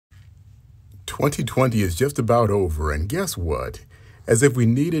2020 is just about over, and guess what? As if we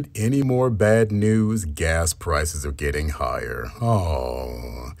needed any more bad news, gas prices are getting higher.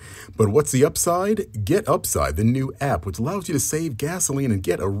 Oh. But what's the upside? GetUpside, the new app which allows you to save gasoline and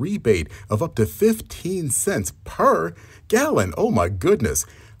get a rebate of up to 15 cents per gallon. Oh my goodness.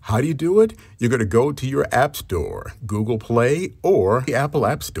 How do you do it? You're going to go to your App Store, Google Play, or the Apple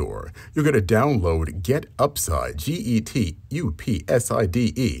App Store. You're going to download GetUpside, GetUpside.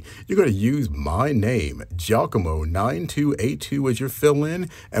 You're going to use my name, Giacomo9282, as your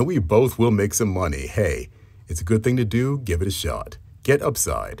fill-in, and we both will make some money. Hey, it's a good thing to do. Give it a shot.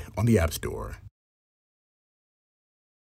 GetUpside on the App Store.